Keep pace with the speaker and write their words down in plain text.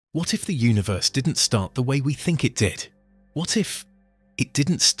What if the universe didn't start the way we think it did? What if it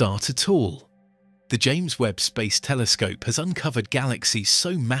didn't start at all? The James Webb Space Telescope has uncovered galaxies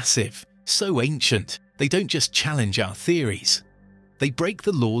so massive, so ancient, they don't just challenge our theories. They break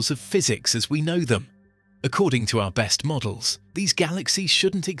the laws of physics as we know them. According to our best models, these galaxies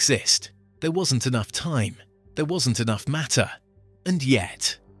shouldn't exist. There wasn't enough time. There wasn't enough matter. And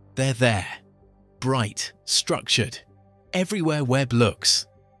yet, they're there. Bright, structured. Everywhere Webb looks.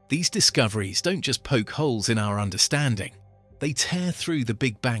 These discoveries don't just poke holes in our understanding. They tear through the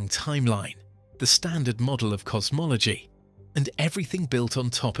Big Bang timeline, the standard model of cosmology, and everything built on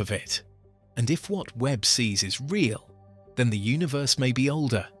top of it. And if what Webb sees is real, then the universe may be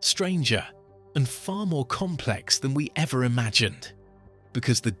older, stranger, and far more complex than we ever imagined.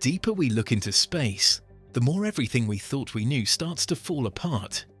 Because the deeper we look into space, the more everything we thought we knew starts to fall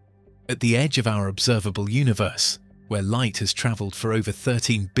apart. At the edge of our observable universe, where light has travelled for over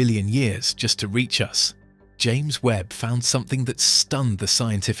 13 billion years just to reach us, James Webb found something that stunned the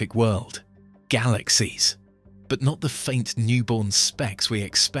scientific world. Galaxies. But not the faint newborn specks we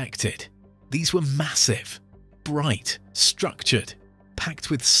expected. These were massive, bright, structured, packed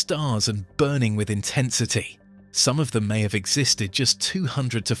with stars and burning with intensity. Some of them may have existed just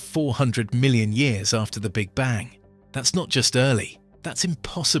 200 to 400 million years after the Big Bang. That's not just early, that's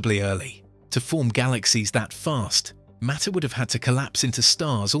impossibly early. To form galaxies that fast, matter would have had to collapse into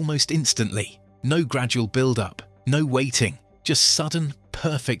stars almost instantly. No gradual build-up, no waiting, just sudden,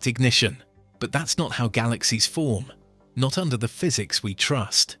 perfect ignition. But that's not how galaxies form, not under the physics we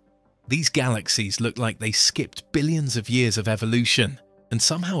trust. These galaxies look like they skipped billions of years of evolution and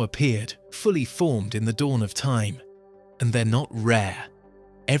somehow appeared, fully formed in the dawn of time. And they're not rare.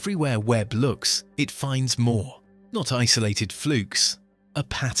 Everywhere Webb looks, it finds more. Not isolated flukes. A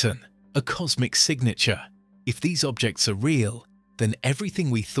pattern, a cosmic signature. If these objects are real, then everything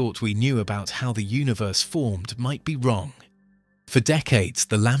we thought we knew about how the universe formed might be wrong. For decades,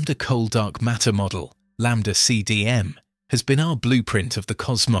 the lambda cold dark matter model, ΛCDM, has been our blueprint of the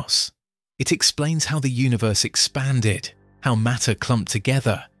cosmos. It explains how the universe expanded, how matter clumped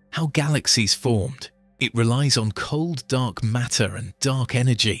together, how galaxies formed. It relies on cold dark matter and dark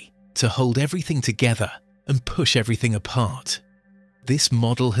energy to hold everything together and push everything apart. This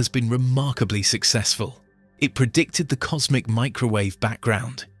model has been remarkably successful. It predicted the cosmic microwave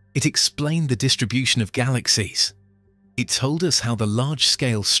background. It explained the distribution of galaxies. It told us how the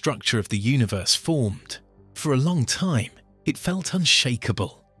large-scale structure of the universe formed. For a long time, it felt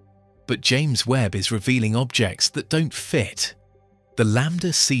unshakable. But James Webb is revealing objects that don't fit. The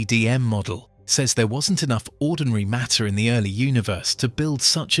ΛCDM model says there wasn't enough ordinary matter in the early universe to build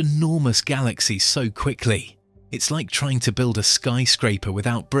such enormous galaxies so quickly. It's like trying to build a skyscraper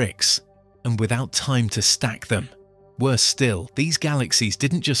without bricks and without time to stack them. Worse still, these galaxies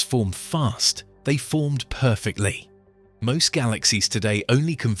didn't just form fast, they formed perfectly. Most galaxies today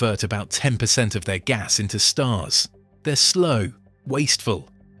only convert about 10% of their gas into stars. They're slow, wasteful,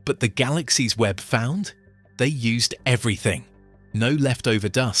 but the galaxies Webb found? They used everything. No leftover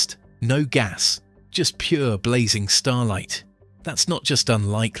dust, no gas, just pure blazing starlight. That's not just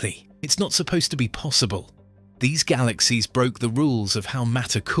unlikely, it's not supposed to be possible. These galaxies broke the rules of how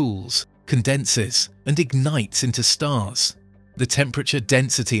matter cools, condenses, and ignites into stars. The temperature,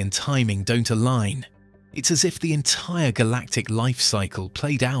 density, and timing don't align. It's as if the entire galactic life cycle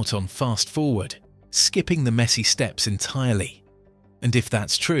played out on fast forward, skipping the messy steps entirely. And if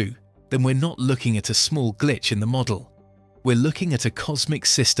that's true, then we're not looking at a small glitch in the model. We're looking at a cosmic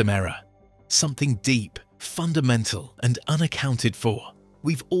system error. Something deep, fundamental, and unaccounted for.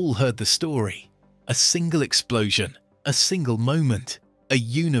 We've all heard the story. A single explosion, a single moment, a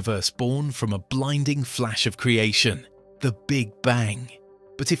universe born from a blinding flash of creation, the Big Bang.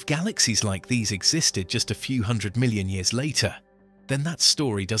 But if galaxies like these existed just a few 100 million years later, then that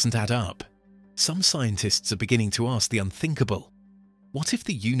story doesn't add up. Some scientists are beginning to ask the unthinkable. What if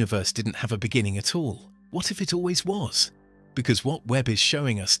the universe didn't have a beginning at all? What if it always was? Because what Webb is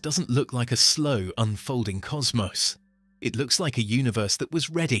showing us doesn't look like a slow, unfolding cosmos. It looks like a universe that was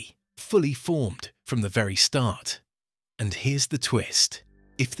ready, fully formed from the very start. And here's the twist.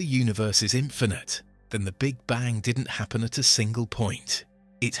 If the universe is infinite, then the Big Bang didn't happen at a single point.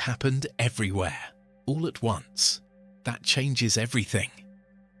 It happened everywhere, all at once. That changes everything.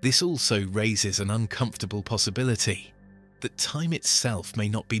 This also raises an uncomfortable possibility, that time itself may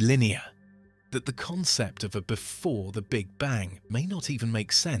not be linear, that the concept of a before the Big Bang may not even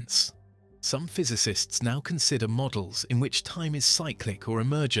make sense. Some physicists now consider models in which time is cyclic or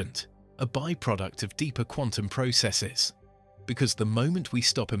emergent, a byproduct of deeper quantum processes. Because the moment we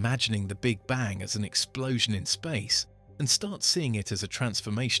stop imagining the Big Bang as an explosion in space, and start seeing it as a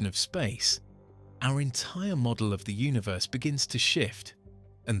transformation of space, our entire model of the universe begins to shift,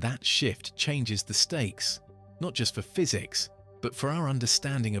 and that shift changes the stakes, not just for physics, but for our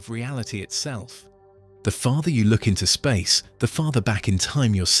understanding of reality itself. The farther you look into space, the farther back in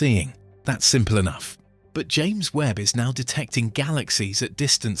time you're seeing. That's simple enough. But James Webb is now detecting galaxies at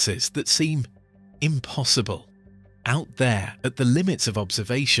distances that seem impossible. Out there, at the limits of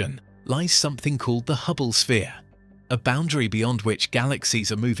observation, lies something called the Hubble sphere, a boundary beyond which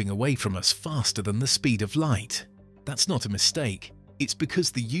galaxies are moving away from us faster than the speed of light. That's not a mistake. It's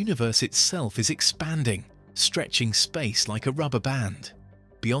because the universe itself is expanding, stretching space like a rubber band.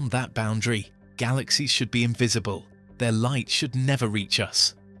 Beyond that boundary, galaxies should be invisible. Their light should never reach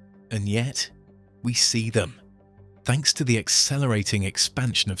us. And yet, we see them. Thanks to the accelerating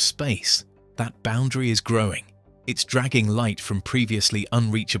expansion of space, that boundary is growing. It's dragging light from previously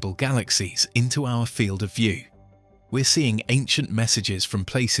unreachable galaxies into our field of view. We're seeing ancient messages from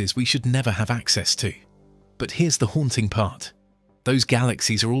places we should never have access to. But here's the haunting part. Those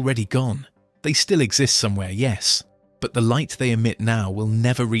galaxies are already gone. They still exist somewhere, yes, but the light they emit now will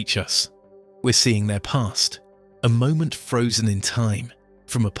never reach us. We're seeing their past, a moment frozen in time,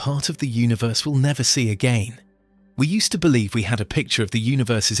 from a part of the universe we'll never see again. We used to believe we had a picture of the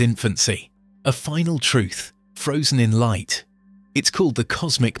universe's infancy, a final truth, frozen in light. It's called the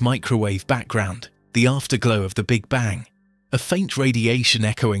cosmic microwave background, the afterglow of the Big Bang, a faint radiation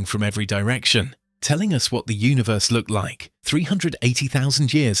echoing from every direction, telling us what the universe looked like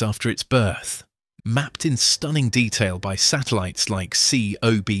 380,000 years after its birth. Mapped in stunning detail by satellites like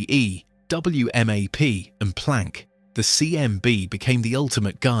COBE, WMAP and Planck, the CMB became the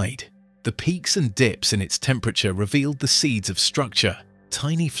ultimate guide. The peaks and dips in its temperature revealed the seeds of structure,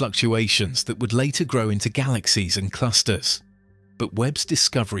 tiny fluctuations that would later grow into galaxies and clusters. But Webb's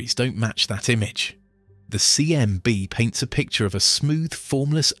discoveries don't match that image. The CMB paints a picture of a smooth,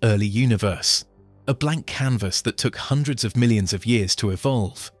 formless early universe, a blank canvas that took hundreds of millions of years to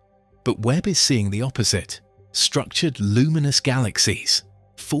evolve. But Webb is seeing the opposite, structured, luminous galaxies,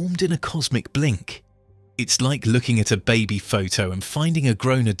 formed in a cosmic blink. It's like looking at a baby photo and finding a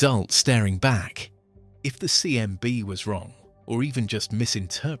grown adult staring back. If the CMB was wrong, or even just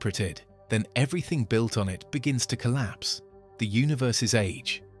misinterpreted, then everything built on it begins to collapse. The universe's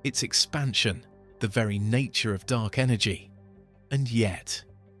age, its expansion, the very nature of dark energy. And yet,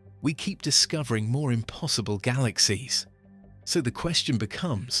 we keep discovering more impossible galaxies. So the question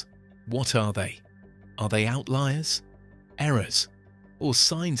becomes, what are they? Are they outliers, errors, or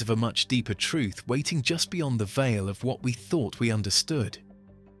signs of a much deeper truth waiting just beyond the veil of what we thought we understood?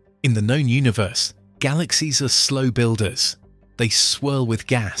 In the known universe, galaxies are slow builders. They swirl with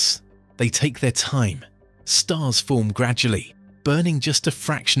gas. They take their time. Stars form gradually, burning just a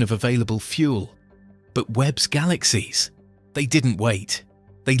fraction of available fuel. But Webb's galaxies, they didn't wait.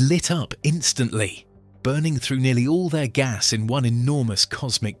 They lit up instantly, burning through nearly all their gas in one enormous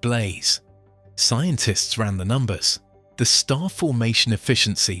cosmic blaze. Scientists ran the numbers. The star formation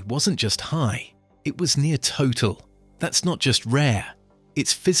efficiency wasn't just high, it was near total. That's not just rare,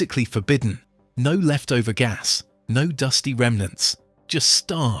 it's physically forbidden. No leftover gas, no dusty remnants, just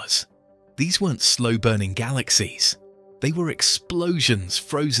stars. These weren't slow-burning galaxies. They were explosions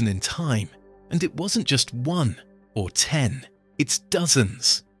frozen in time. And it wasn't just 1 or 10, it's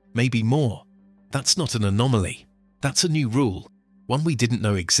dozens, maybe more. That's not an anomaly. That's a new rule, one we didn't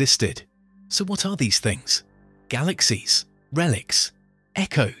know existed. So what are these things? Galaxies, relics,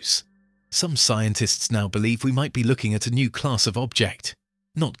 echoes. Some scientists now believe we might be looking at a new class of object.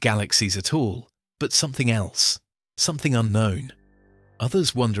 Not galaxies at all, but something else, something unknown.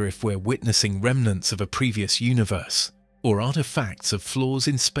 Others wonder if we're witnessing remnants of a previous universe, or artifacts of flaws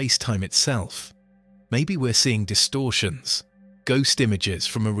in space-time itself. Maybe we're seeing distortions, ghost images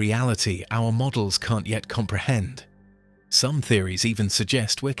from a reality our models can't yet comprehend. Some theories even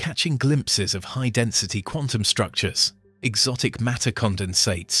suggest we're catching glimpses of high-density quantum structures, exotic matter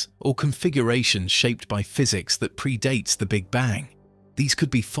condensates, or configurations shaped by physics that predates the Big Bang. These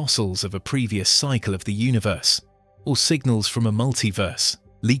could be fossils of a previous cycle of the universe, or signals from a multiverse,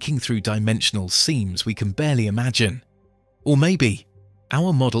 leaking through dimensional seams we can barely imagine. Or maybe,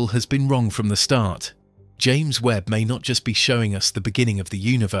 our model has been wrong from the start. James Webb may not just be showing us the beginning of the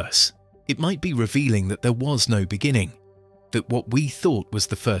universe. It might be revealing that there was no beginning, that what we thought was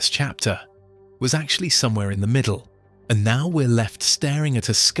the first chapter was actually somewhere in the middle. And now we're left staring at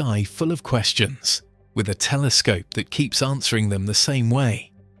a sky full of questions, with a telescope that keeps answering them the same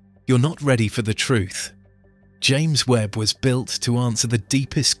way. You're not ready for the truth. James Webb was built to answer the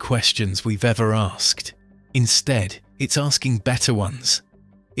deepest questions we've ever asked. Instead, it's asking better ones.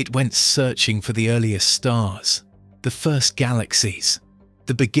 It went searching for the earliest stars, The first galaxies.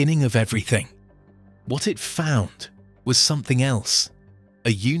 The beginning of everything. What it found was something else.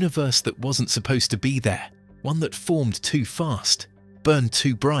 A universe that wasn't supposed to be there. One that formed too fast, burned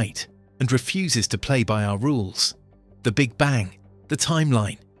too bright, and refuses to play by our rules. The Big Bang, the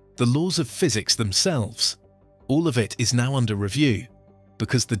timeline, the laws of physics themselves. All of it is now under review,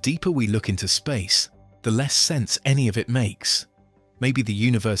 because the deeper we look into space, the less sense any of it makes. Maybe the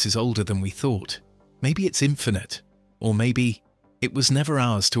universe is older than we thought. Maybe it's infinite. Or maybe it was never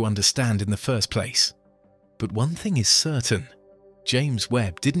ours to understand in the first place. But one thing is certain. James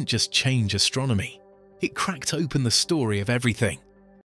Webb didn't just change astronomy. It cracked open the story of everything.